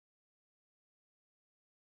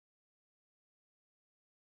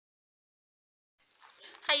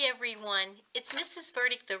Hi everyone, it's Mrs.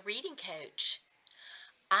 Burdick, the reading coach.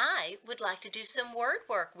 I would like to do some word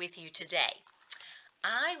work with you today.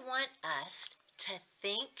 I want us to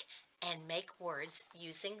think and make words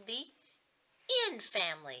using the in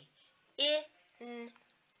family. In.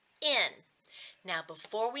 Now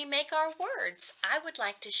before we make our words, I would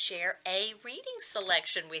like to share a reading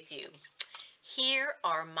selection with you. Here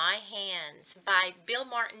Are My Hands by Bill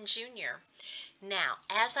Martin Jr. Now,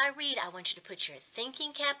 as I read, I want you to put your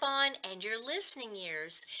thinking cap on and your listening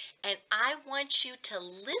ears, and I want you to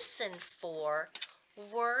listen for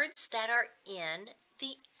words that are in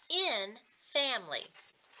the in family.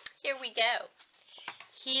 Here we go.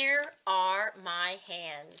 Here are my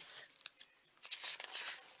hands.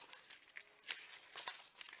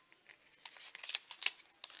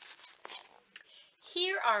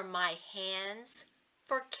 Here are my hands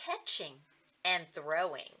for catching and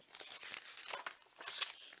throwing.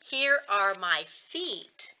 Here are my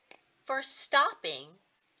feet for stopping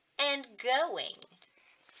and going.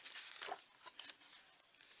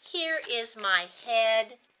 Here is my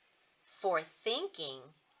head for thinking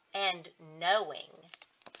and knowing.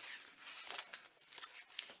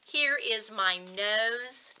 Here is my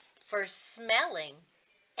nose for smelling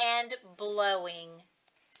and blowing.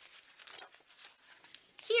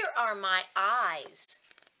 Here are my eyes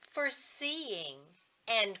for seeing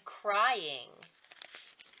and crying.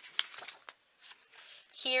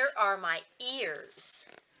 Here are my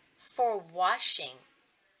ears for washing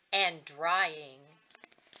and drying.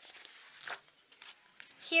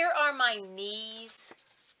 Here are my knees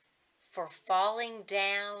for falling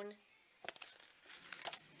down.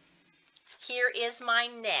 Here is my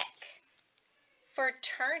neck for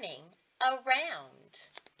turning around.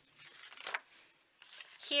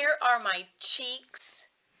 Here are my cheeks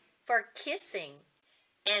for kissing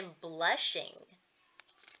and blushing.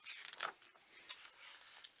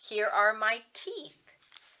 Here are my teeth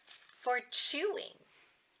for chewing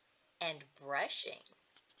and brushing.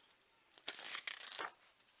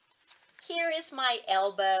 Here is my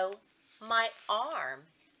elbow, my arm,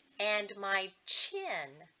 and my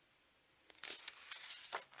chin.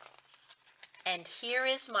 And here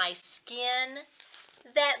is my skin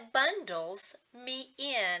that bundles me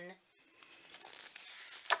in.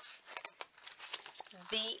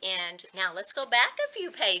 The end. Now let's go back a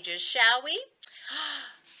few pages, shall we?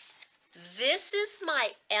 This is my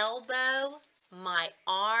elbow, my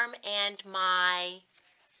arm, and my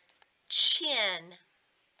chin.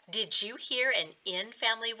 Did you hear an in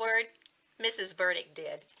family word? Mrs. Burdick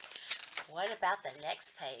did. What about the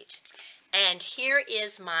next page? And here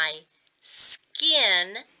is my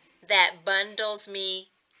skin that bundles me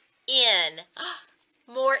in.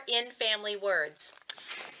 More in family words.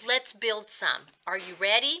 Let's build some. Are you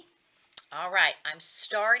ready? All right, I'm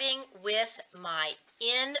starting with my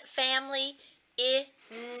in family, in.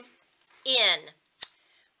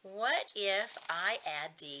 What if I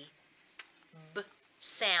add the b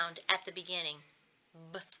sound at the beginning?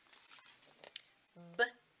 B,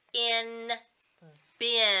 in,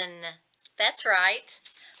 bin. That's right.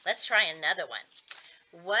 Let's try another one.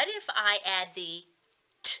 What if I add the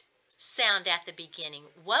t sound at the beginning?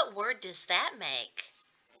 What word does that make?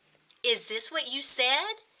 Is this what you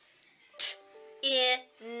said?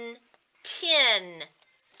 In, tin.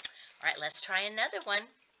 All right, let's try another one.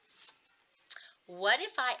 What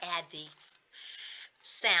if I add the f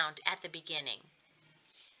sound at the beginning?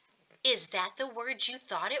 Is that the word you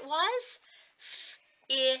thought it was?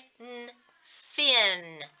 In,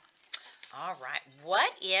 fin. All right,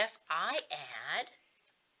 what if I add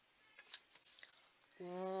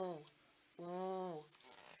ooh?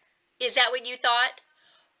 Is that what you thought?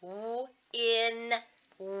 In,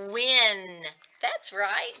 win. That's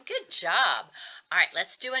right. Good job. All right,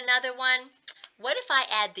 let's do another one. What if I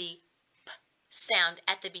add the p sound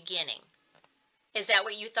at the beginning? Is that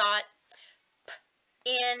what you thought?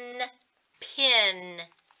 In, pin.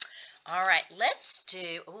 All right, let's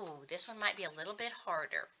do, this one might be a little bit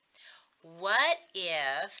harder. What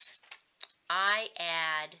if I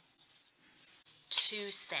add two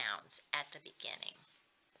sounds at the beginning?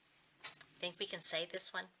 Think we can say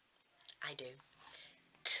this one? I do.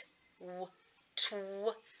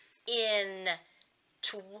 In,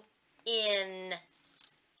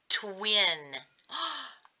 twin.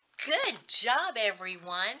 Good job,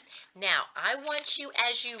 everyone. Now, I want you,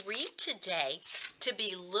 as you read today, to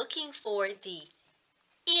be looking for the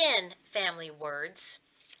in family words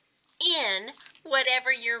in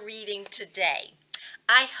whatever you're reading today.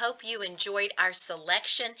 I hope you enjoyed our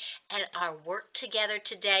selection and our work together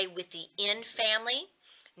today with the in family.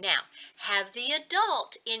 Now, have the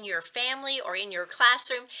adult in your family or in your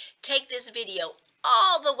classroom take this video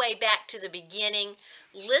all the way back to the beginning,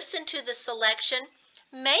 listen to the selection,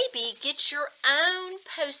 maybe get your own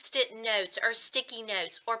post-it notes or sticky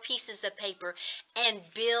notes or pieces of paper and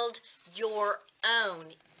build your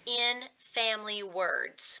own in-family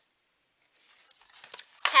words.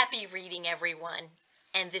 Happy reading, everyone.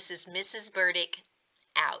 And this is Mrs. Burdick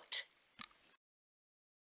out.